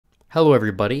Hello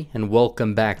everybody, and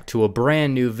welcome back to a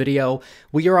brand new video.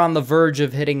 We are on the verge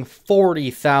of hitting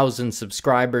 40,000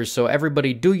 subscribers, so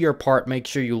everybody do your part. Make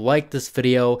sure you like this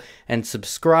video and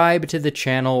subscribe to the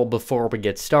channel before we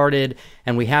get started.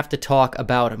 And we have to talk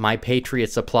about My Patriot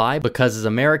Supply, because as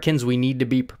Americans we need to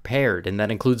be prepared, and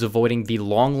that includes avoiding the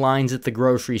long lines at the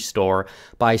grocery store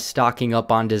by stocking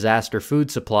up on disaster food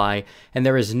supply. And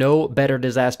there is no better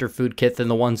disaster food kit than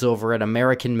the ones over at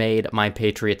American-made My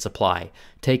Patriot Supply.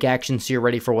 Take action so you're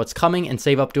ready for what's coming and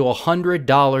save up to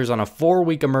 $100 on a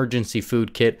 4-week emergency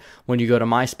food kit when you go to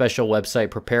my special website,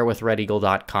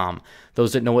 preparewithredeagle.com.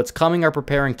 Those that know what's coming are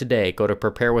preparing today. Go to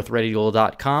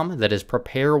preparewithredeagle.com. That is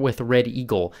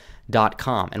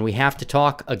preparewithredeagle.com. And we have to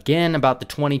talk again about the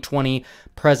 2020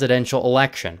 presidential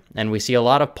election. And we see a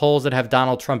lot of polls that have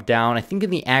Donald Trump down. I think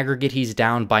in the aggregate he's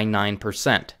down by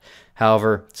 9%.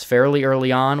 However, it's fairly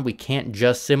early on. We can't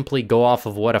just simply go off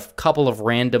of what a couple of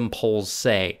random polls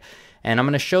say. And I'm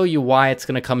going to show you why it's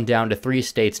going to come down to 3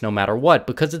 states no matter what,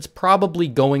 because it's probably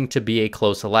going to be a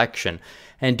close election.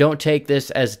 And don't take this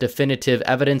as definitive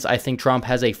evidence. I think Trump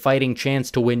has a fighting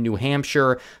chance to win New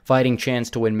Hampshire, fighting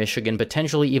chance to win Michigan,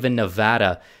 potentially even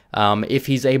Nevada. If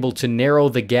he's able to narrow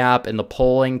the gap in the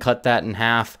polling, cut that in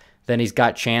half, then he's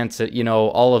got chance at,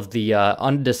 all of the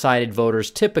undecided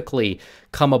voters typically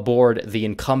come aboard the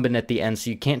incumbent at the end, so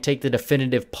you can't take the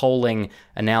definitive polling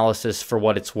analysis for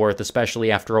what it's worth,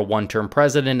 especially after a one-term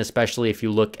president, especially if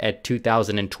you look at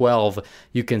 2012,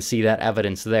 you can see that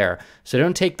evidence there. So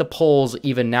don't take the polls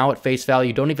even now at face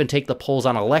value. Don't even take the polls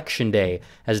on election day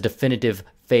as definitive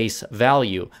face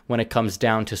value when it comes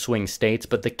down to swing states.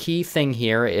 But the key thing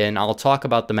here, and I'll talk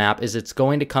about the map, is it's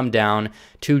going to come down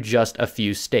to just a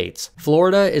few states.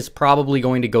 Florida is probably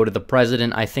going to go to the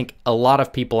president. I think a lot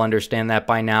of people understand that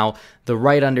by now. The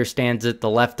right understands it, the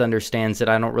left understands it.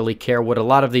 I don't really care what a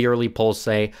lot of the early polls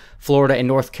say. Florida and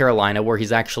North Carolina, where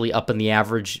he's actually up in the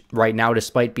average right now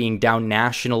despite being down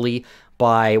nationally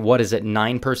by,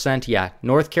 9%? Yeah,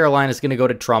 North Carolina is going to go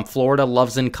to Trump. Florida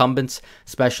loves incumbents,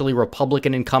 especially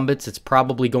Republican incumbents. It's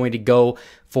probably going to go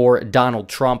for Donald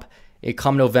Trump.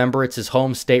 Come November, it's his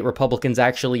home state. Republicans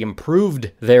actually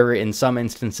improved there in some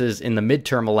instances in the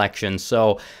midterm elections.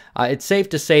 So it's safe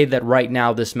to say that right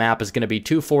now this map is going to be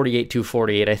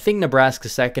 248-248. I think Nebraska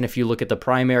second, if you look at the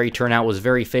primary turnout, was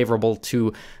very favorable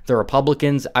to the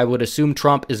Republicans. I would assume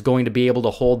Trump is going to be able to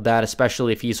hold that,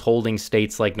 especially if he's holding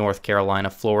states like North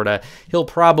Carolina, Florida. He'll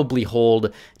probably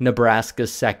hold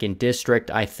Nebraska's second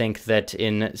district. I think that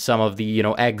in some of the,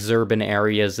 exurban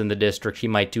areas in the district, he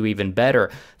might do even better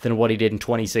than what he did in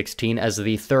 2016 as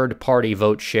the third-party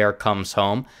vote share comes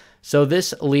home. So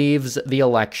this leaves the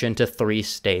election to 3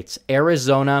 states: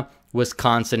 Arizona,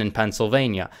 Wisconsin, and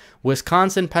Pennsylvania.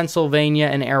 Wisconsin, Pennsylvania,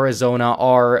 and Arizona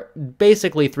are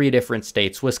basically 3 different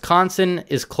states. Wisconsin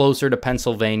is closer to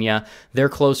Pennsylvania. They're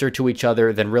closer to each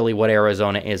other than really what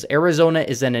Arizona is. Arizona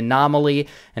is an anomaly,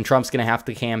 and Trump's going to have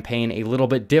to campaign a little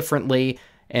bit differently,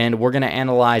 and we're going to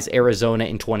analyze Arizona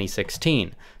in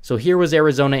 2016. So here was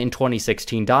Arizona in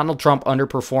 2016. Donald Trump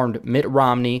underperformed Mitt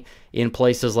Romney in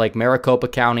places like Maricopa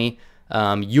County,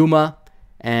 Yuma,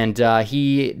 and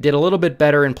he did a little bit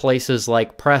better in places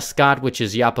like Prescott, which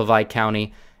is Yavapai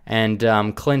County,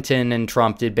 and Clinton and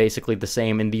Trump did basically the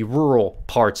same in the rural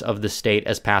parts of the state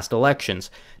as past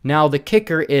elections. Now, the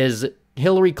kicker is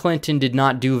Hillary Clinton did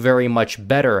not do very much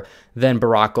better than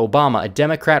Barack Obama. A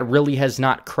Democrat really has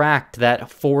not cracked that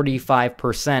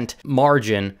 45%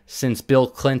 margin since Bill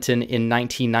Clinton in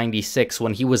 1996,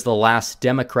 when he was the last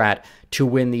Democrat to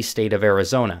win the state of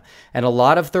Arizona. And a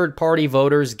lot of third-party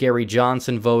voters, Gary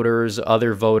Johnson voters,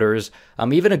 other voters,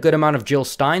 even a good amount of Jill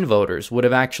Stein voters would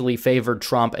have actually favored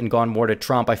Trump and gone more to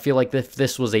Trump. I feel like if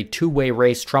this was a two-way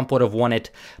race, Trump would have won it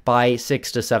by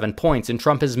 6 to 7 points. And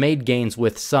Trump has made gains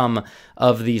with some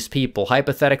of these people.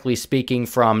 Hypothetically speaking,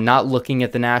 from not looking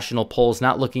at the national polls,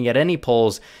 not looking at any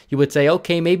polls, you would say,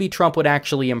 okay, maybe Trump would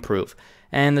actually improve.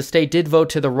 And the state did vote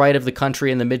to the right of the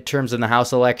country in the midterms and the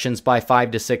House elections by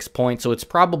 5 to 6 points, so it's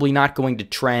probably not going to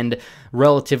trend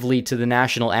relatively to the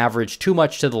national average too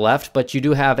much to the left, but you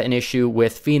do have an issue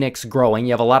with Phoenix growing.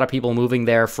 You have a lot of people moving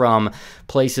there from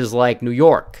places like New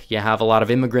York. You have a lot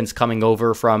of immigrants coming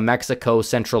over from Mexico,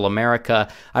 Central America.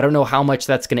 I don't know how much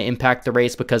that's going to impact the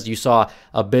race, because you saw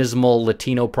abysmal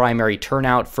Latino primary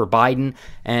turnout for Biden.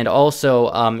 And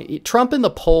also, Trump in the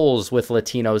polls with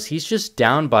Latinos, he's just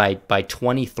down by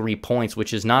 23 points,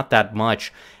 which is not that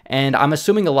much. And I'm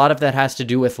assuming a lot of that has to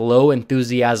do with low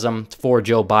enthusiasm for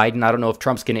Joe Biden. I don't know if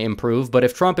Trump's going to improve, but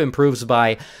if Trump improves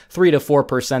by 3 to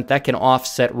 4%, that can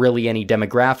offset really any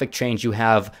demographic change you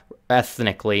have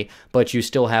ethnically, but you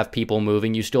still have people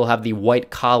moving. You still have the white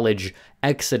college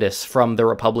exodus from the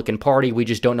Republican Party. We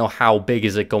just don't know how big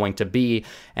is it going to be.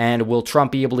 And will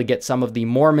Trump be able to get some of the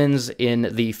Mormons in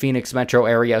the Phoenix metro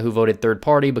area who voted third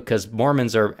party? Because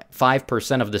Mormons are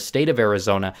 5% of the state of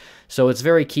Arizona. So it's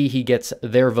very key he gets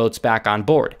their votes back on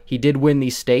board. He did win the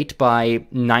state by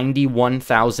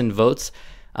 91,000 votes.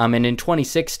 And in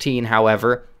 2016,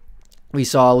 however, we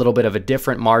saw a little bit of a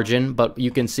different margin, but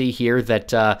you can see here that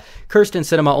Kyrsten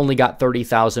Sinema only got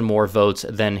 30,000 more votes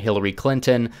than Hillary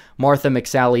Clinton. Martha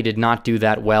McSally did not do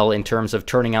that well in terms of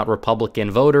turning out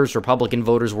Republican voters. Republican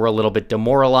voters were a little bit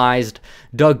demoralized.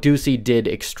 Doug Ducey did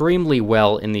extremely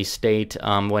well in the state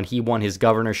when he won his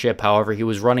governorship. However, he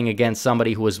was running against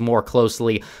somebody who was more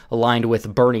closely aligned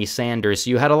with Bernie Sanders. So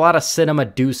you had a lot of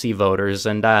Sinema-Ducey voters,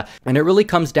 and it really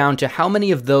comes down to how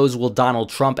many of those will Donald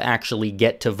Trump actually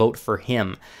get to vote for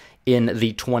him in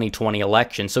the 2020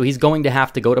 election. So he's going to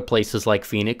have to go to places like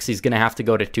Phoenix. He's going to have to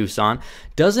go to Tucson.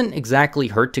 Doesn't exactly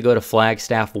hurt to go to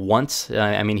Flagstaff once.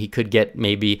 I mean, he could get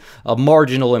maybe a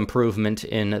marginal improvement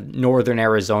in northern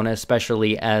Arizona,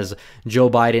 especially as Joe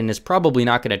Biden is probably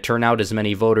not going to turn out as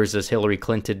many voters as Hillary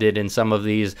Clinton did in some of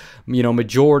these,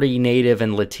 majority Native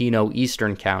and Latino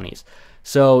eastern counties.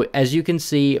 So as you can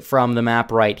see from the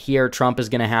map right here, Trump is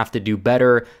going to have to do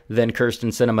better than Kyrsten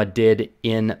Sinema did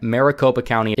in Maricopa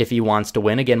County if he wants to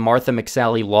win. Again, Martha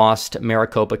McSally lost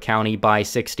Maricopa County by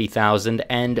 60,000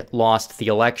 and lost the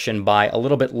election by a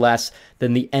little bit less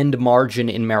than the end margin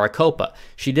in Maricopa.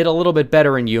 She did a little bit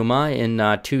better in Yuma,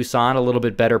 in Tucson, a little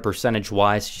bit better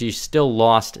percentage-wise. She still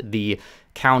lost the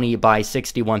county by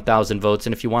 61,000 votes,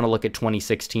 and if you want to look at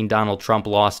 2016, Donald Trump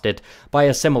lost it by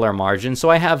a similar margin. So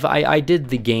I did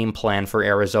the game plan for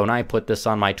Arizona. I put this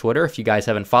on my Twitter. If you guys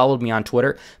haven't followed me on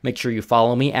Twitter, make sure you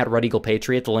follow me at Red Eagle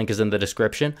Patriot. The link is in the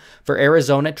description. For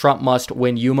Arizona, Trump must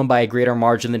win Yuma by a greater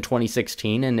margin than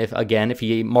 2016, and if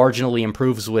he marginally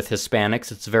improves with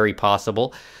Hispanics, it's very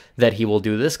possible that he will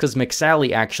do this, because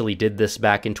McSally actually did this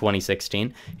back in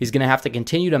 2016. He's going to have to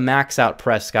continue to max out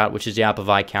Prescott, which is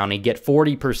Yavapai County, get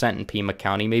 40% in Pima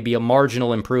County, maybe a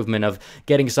marginal improvement of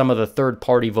getting some of the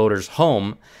third-party voters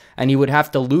home, and he would have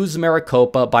to lose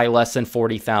Maricopa by less than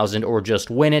 40,000 or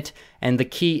just win it. And the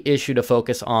key issue to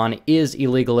focus on is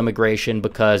illegal immigration,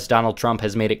 because Donald Trump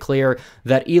has made it clear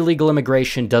that illegal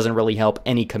immigration doesn't really help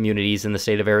any communities in the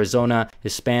state of Arizona.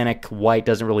 Hispanic, white,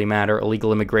 doesn't really matter.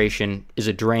 Illegal immigration is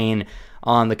a drain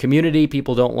on the community.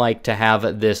 People don't like to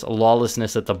have this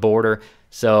lawlessness at the border.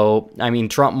 So, I mean,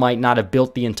 Trump might not have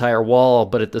built the entire wall,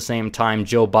 but at the same time,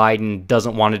 Joe Biden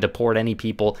doesn't want to deport any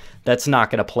people. That's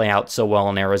not going to play out so well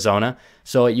in Arizona.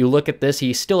 So you look at this,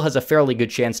 he still has a fairly good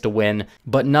chance to win,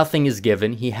 but nothing is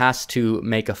given. He has to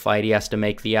make a fight. He has to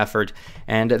make the effort,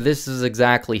 and this is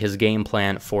exactly his game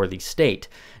plan for the state.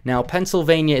 Now,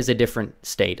 Pennsylvania is a different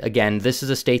state. Again, this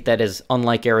is a state that is,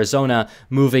 unlike Arizona,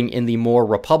 moving in the more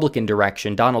Republican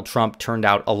direction. Donald Trump turned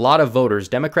out a lot of voters.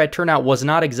 Democrat turnout was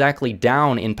not exactly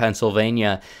down in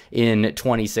Pennsylvania in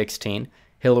 2016.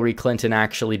 Hillary Clinton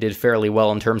actually did fairly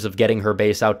well in terms of getting her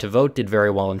base out to vote, did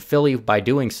very well in Philly by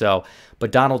doing so.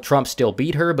 But Donald Trump still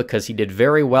beat her because he did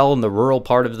very well in the rural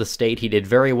part of the state. He did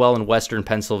very well in western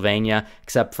Pennsylvania,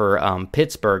 except for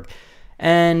Pittsburgh.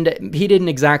 And he didn't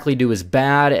exactly do as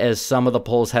bad as some of the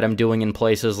polls had him doing in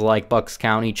places like Bucks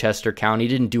County, Chester County. He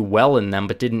didn't do well in them,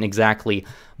 but didn't exactly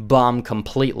bomb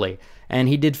completely. And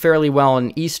he did fairly well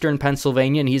in eastern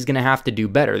Pennsylvania, and he's going to have to do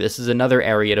better. This is another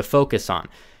area to focus on.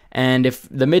 And if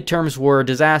the midterms were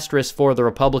disastrous for the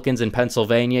Republicans in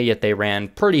Pennsylvania, yet they ran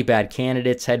pretty bad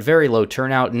candidates, had very low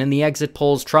turnout, and in the exit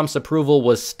polls, Trump's approval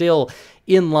was still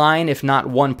in line, if not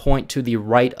 1 point to the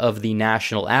right of the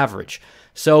national average.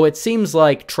 So it seems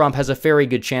like Trump has a very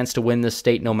good chance to win this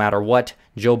state no matter what.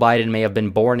 Joe Biden may have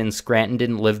been born in Scranton,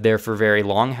 didn't live there for very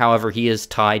long. However, he is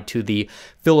tied to the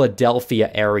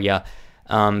Philadelphia area,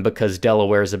 because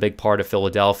Delaware is a big part of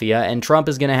Philadelphia, and Trump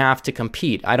is going to have to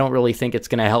compete. I don't really think it's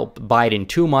going to help Biden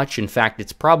too much. In fact,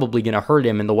 it's probably going to hurt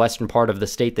him in the western part of the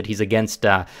state that he's against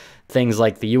things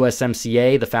like the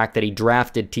USMCA, the fact that he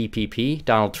drafted TPP.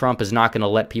 Donald Trump is not going to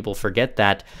let people forget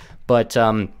that. But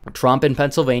Trump in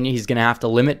Pennsylvania, he's going to have to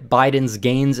limit Biden's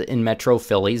gains in Metro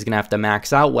Philly. He's going to have to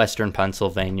max out western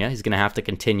Pennsylvania. He's going to have to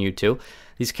continue to.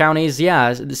 These counties,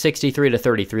 yeah, 63 to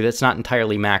 33, that's not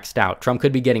entirely maxed out. Trump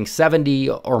could be getting 70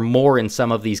 or more in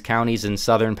some of these counties in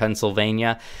southern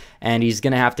Pennsylvania. and he's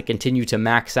going to have to continue to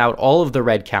max out all of the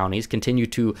red counties, continue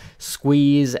to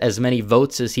squeeze as many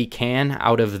votes as he can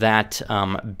out of that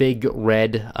big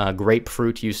red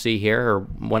grapefruit you see here, or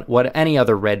what any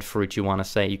other red fruit you want to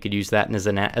say. You could use that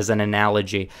as an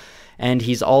analogy. And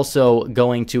he's also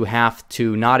going to have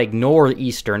to not ignore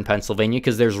eastern Pennsylvania,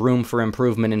 because there's room for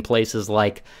improvement in places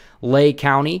like Lay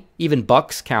County, even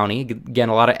Bucks County. Again,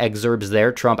 a lot of exurbs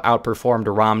there. Trump outperformed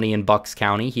Romney in Bucks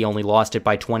County. He only lost it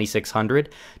by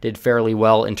 2,600. Did fairly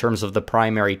well in terms of the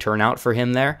primary turnout for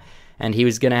him there. And he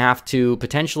was going to have to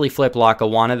potentially flip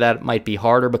Lackawanna. That might be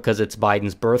harder because it's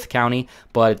Biden's birth county,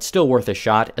 but it's still worth a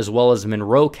shot, as well as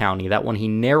Monroe County. That one he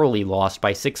narrowly lost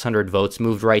by 600 votes,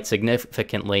 moved right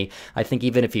significantly. I think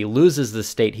even if he loses the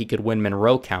state, he could win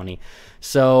Monroe County.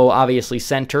 So obviously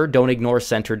Center, don't ignore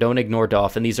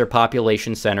Dauphin. These are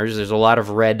population centers. There's a lot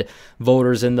of red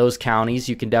voters in those counties.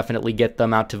 You can definitely get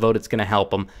them out to vote. It's going to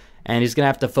help them. And he's going to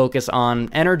have to focus on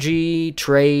energy,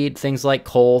 trade, things like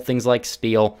coal, things like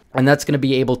steel, and that's going to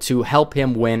be able to help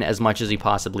him win as much as he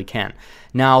possibly can.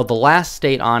 Now, the last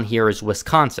state on here is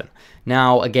Wisconsin.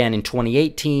 Now, again, in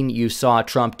 2018, you saw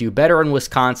Trump do better in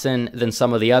Wisconsin than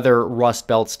some of the other Rust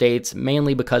Belt states,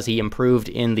 mainly because he improved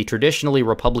in the traditionally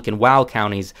Republican WOW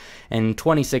counties. In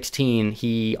 2016,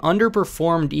 he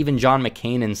underperformed even John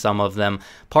McCain in some of them,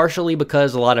 partially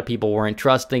because a lot of people weren't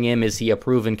trusting him. Is he a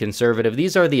proven conservative?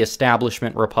 These are the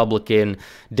establishment Republican,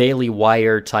 Daily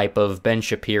Wire type of Ben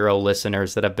Shapiro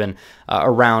listeners that have been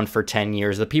around for 10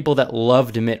 years, the people that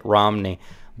loved Mitt Romney.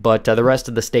 But the rest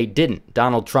of the state didn't.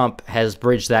 Donald Trump has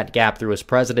bridged that gap through his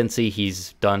presidency.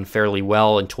 He's done fairly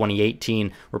well. In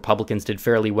 2018, Republicans did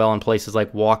fairly well in places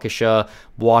like Waukesha,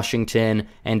 Washington,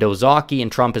 and Ozaukee,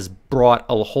 and Trump has brought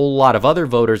a whole lot of other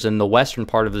voters in the western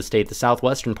part of the state, the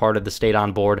southwestern part of the state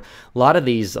on board. A lot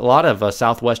of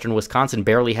southwestern Wisconsin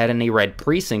barely had any red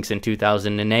precincts in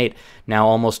 2008. Now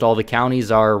almost all the counties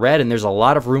are red, and there's a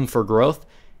lot of room for growth.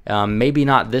 Maybe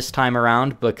not this time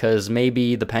around, because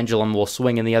maybe the pendulum will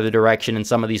swing in the other direction in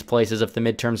some of these places if the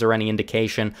midterms are any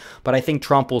indication. But I think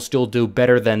Trump will still do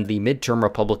better than the midterm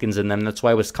Republicans in them. That's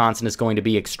why Wisconsin is going to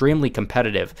be extremely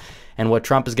competitive. And what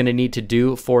Trump is going to need to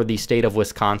do for the state of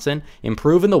Wisconsin,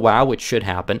 improve in the WOW, which should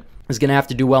happen, is going to have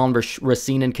to do well in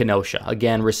Racine and Kenosha.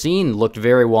 Again, Racine looked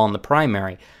very well in the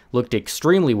primary. Looked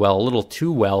extremely well, a little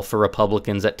too well for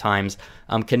Republicans at times.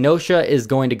 Kenosha is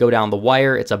going to go down the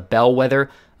wire. It's a bellwether.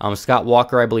 Scott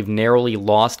Walker, I believe, narrowly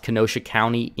lost Kenosha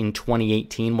County in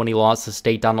 2018 when he lost the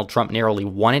state. Donald Trump narrowly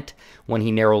won it. When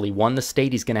he narrowly won the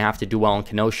state, he's going to have to do well in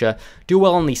Kenosha, do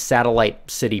well in the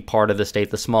satellite city part of the state,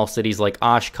 the small cities like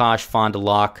Oshkosh, Fond du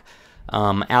Lac,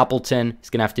 Appleton. He's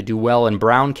going to have to do well in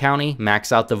Brown County,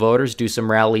 max out the voters, do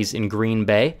some rallies in Green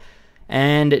Bay,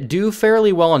 and do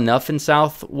fairly well enough in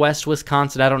southwest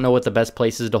Wisconsin. I don't know what the best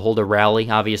place is to hold a rally.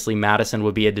 Obviously, Madison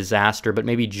would be a disaster, but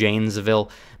maybe Janesville.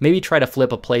 Maybe try to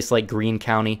flip a place like Greene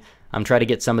County. Try to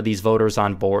get some of these voters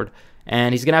on board.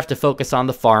 And he's going to have to focus on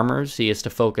the farmers. He has to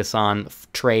focus on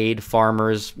trade,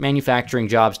 farmers, manufacturing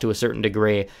jobs to a certain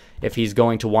degree if he's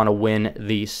going to want to win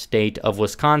the state of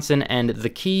Wisconsin. And the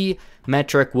key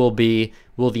metric will be,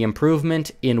 will the improvement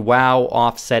in WOW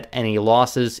offset any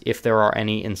losses, if there are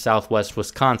any, in southwest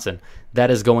Wisconsin?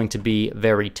 That is going to be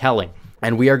very telling.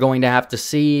 And we are going to have to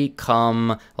see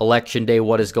come Election Day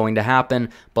what is going to happen.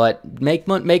 But make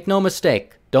no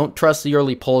mistake, don't trust the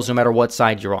early polls no matter what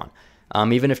side you're on.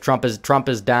 Even if Trump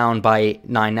is down by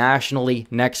 9 nationally,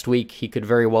 next week he could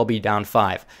very well be down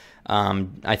 5.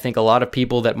 I think a lot of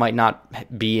people that might not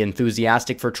be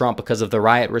enthusiastic for Trump because of the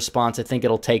riot response, I think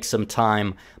it'll take some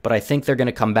time, but I think they're going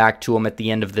to come back to him at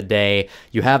the end of the day.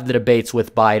 You have the debates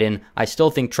with Biden. I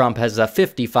still think Trump has a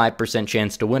 55%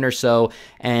 chance to win or so,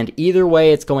 and either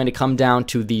way, it's going to come down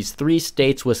to these 3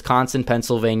 states, Wisconsin,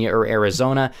 Pennsylvania, or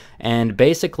Arizona, and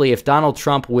basically if Donald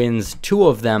Trump wins 2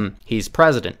 of them, he's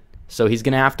president. So he's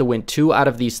going to have to win 2 out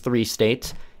of these 3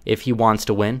 states if he wants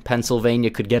to win. Pennsylvania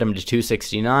could get him to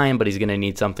 269, but he's going to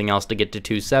need something else to get to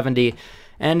 270.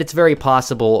 And it's very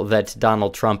possible that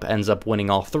Donald Trump ends up winning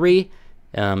all 3.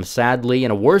 Sadly,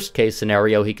 in a worst-case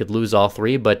scenario, he could lose all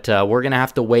 3, but we're going to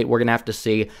have to wait. We're going to have to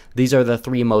see. These are the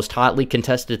 3 most hotly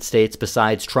contested states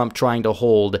besides Trump trying to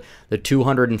hold the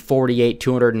 248,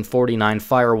 249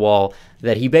 firewall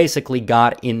that he basically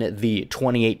got in the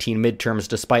 2018 midterms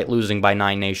despite losing by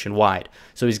 9 nationwide.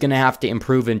 So he's going to have to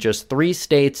improve in just 3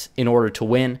 states in order to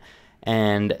win,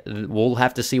 and we'll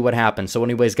have to see what happens. So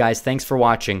anyways, guys, thanks for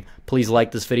watching. Please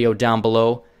like this video down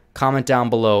below. Comment down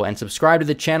below and subscribe to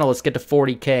the channel. Let's get to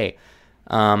 40K.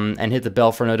 And hit the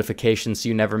bell for notifications so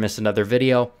you never miss another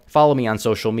video. Follow me on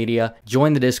social media.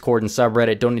 Join the Discord and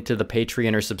subreddit. Donate to the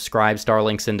Patreon or subscribe. Star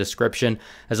links in description.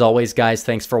 As always, guys,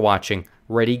 thanks for watching.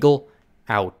 Red Eagle,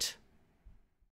 out.